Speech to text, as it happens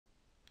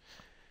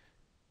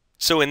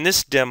So in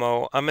this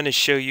demo, I'm going to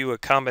show you a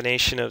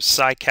combination of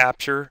PSI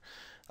Capture,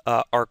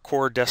 our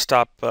core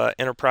desktop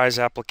enterprise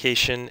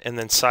application, and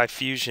then PSI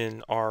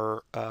Fusion,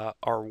 our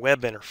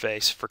web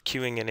interface for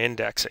queuing and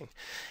indexing.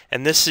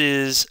 And this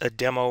is a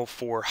demo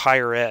for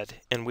higher ed,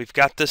 and we've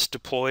got this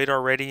deployed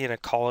already in a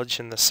college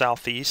in the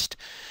southeast.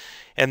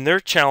 And their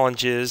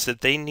challenge is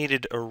that they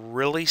needed a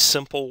really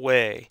simple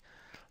way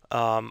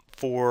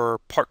for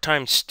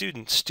part-time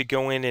students to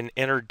go in and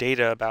enter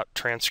data about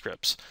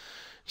transcripts.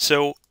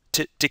 So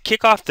to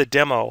kick off the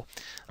demo,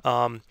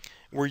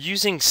 we're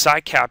using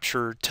PSI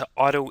Capture to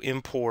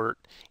auto-import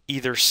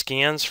either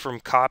scans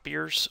from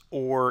copiers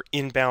or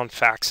inbound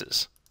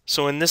faxes.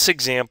 So in this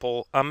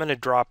example, I'm going to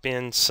drop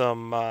in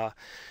some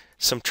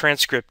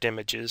transcript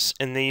images,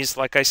 and these,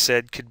 like I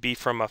said, could be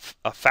from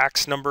a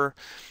fax number.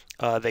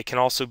 They can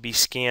also be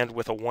scanned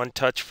with a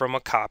one-touch from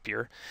a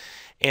copier.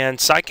 And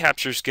PSI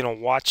Capture is going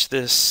to watch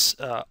this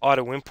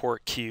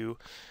auto-import queue,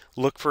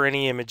 look for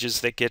any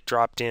images that get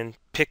dropped in,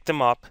 pick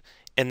them up,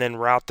 and then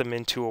route them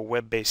into a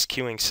web-based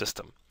queuing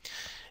system.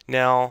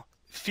 Now,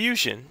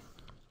 Fusion,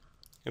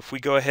 if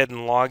we go ahead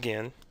and log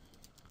in,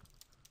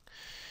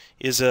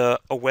 is a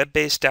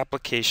web-based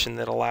application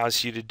that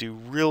allows you to do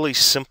really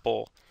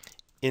simple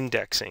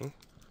indexing,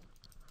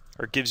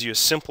 or gives you a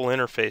simple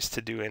interface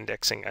to do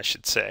indexing, I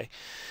should say.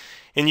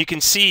 And you can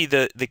see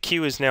the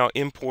queue is now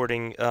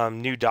importing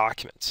new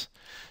documents.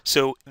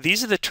 So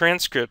these are the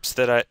transcripts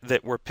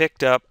that were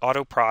picked up,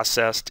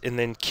 auto-processed, and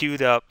then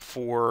queued up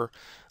for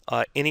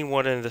any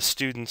one of the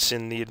students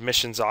in the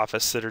admissions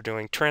office that are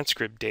doing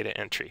transcript data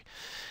entry.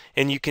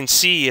 And you can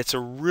see it's a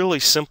really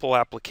simple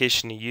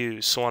application to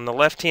use. So on the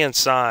left-hand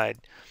side,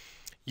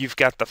 you've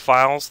got the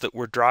files that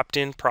were dropped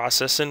in,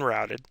 processed, and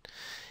routed.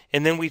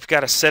 And then we've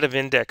got a set of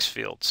index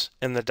fields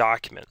in the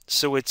document.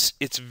 So it's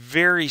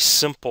very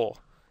simple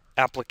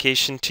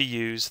application to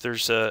use.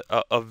 There's a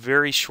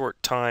very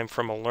short time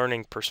from a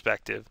learning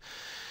perspective.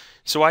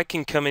 So I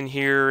can come in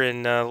here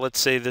and let's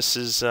say this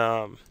is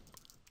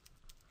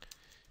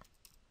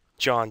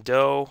John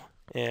Doe,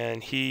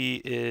 and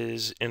he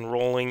is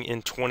enrolling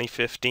in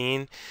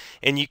 2015.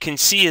 And you can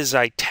see as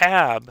I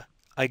tab,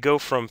 I go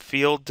from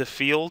field to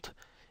field,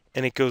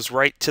 and it goes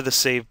right to the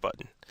save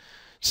button.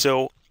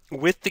 So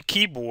with the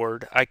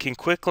keyboard, I can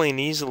quickly and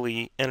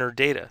easily enter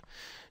data.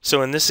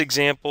 So in this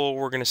example,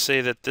 we're going to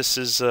say that this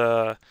is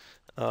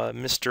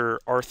Mr.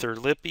 Arthur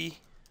Lippy,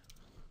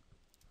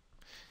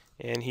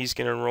 and he's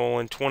going to enroll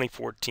in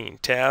 2014.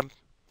 Tab,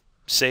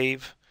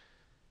 save.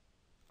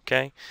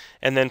 Okay,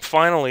 and then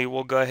finally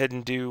we'll go ahead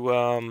and do,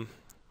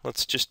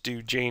 let's just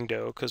do Jane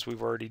Doe because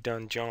we've already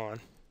done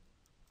John.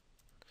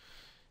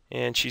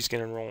 And she's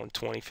going to enroll in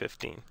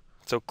 2015.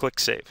 So click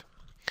Save.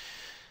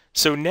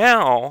 So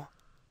now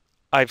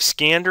I've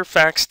scanned or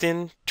faxed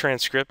in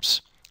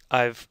transcripts.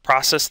 I've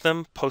processed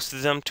them,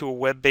 posted them to a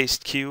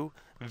web-based queue,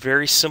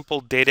 very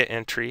simple data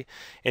entry,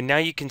 and now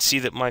you can see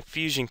that my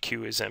Fusion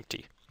queue is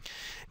empty.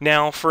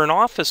 Now, for an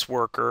office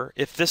worker,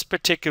 if this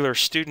particular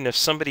student, if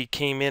somebody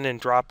came in and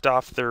dropped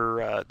off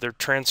their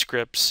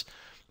transcripts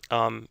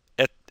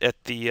at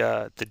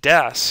the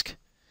desk,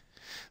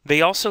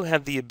 they also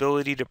have the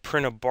ability to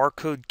print a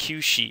barcode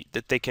cue sheet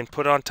that they can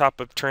put on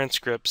top of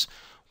transcripts,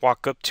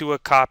 walk up to a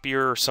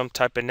copier or some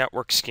type of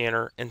network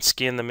scanner, and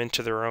scan them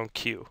into their own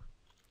queue.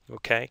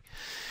 Okay.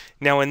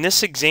 Now, in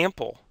this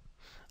example,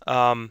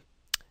 I've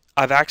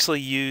actually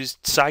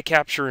used PSI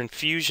Capture and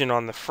Fusion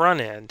on the front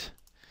end.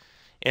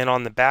 And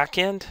on the back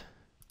end,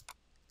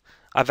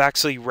 I've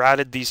actually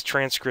routed these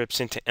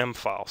transcripts into M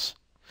files.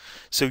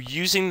 So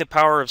using the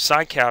power of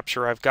PSI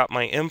Capture, I've got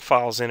my M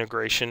files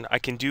integration. I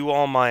can do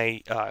all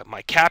my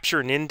my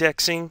capture and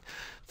indexing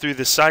through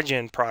the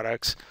SciGen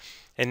products.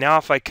 And now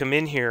if I come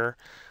in here,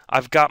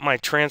 I've got my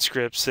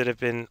transcripts that have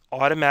been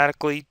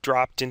automatically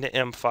dropped into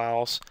M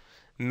files,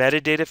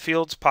 metadata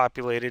fields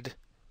populated,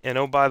 and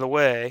oh, by the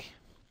way,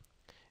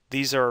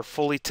 these are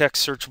fully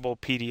text searchable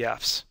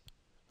PDFs.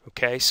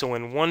 Okay, so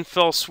in one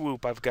fell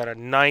swoop, I've got a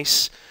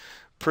nice,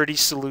 pretty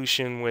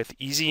solution with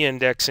easy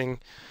indexing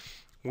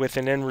with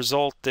an end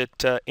result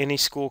that any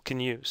school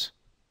can use.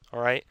 All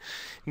right,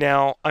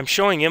 now I'm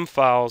showing M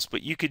files,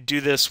 but you could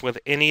do this with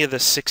any of the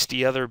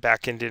 60 other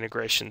backend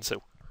integrations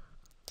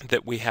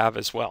that we have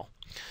as well.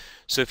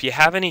 So if you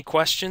have any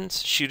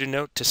questions, shoot a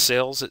note to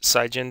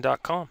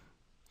sales@scigen.com.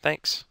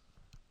 Thanks.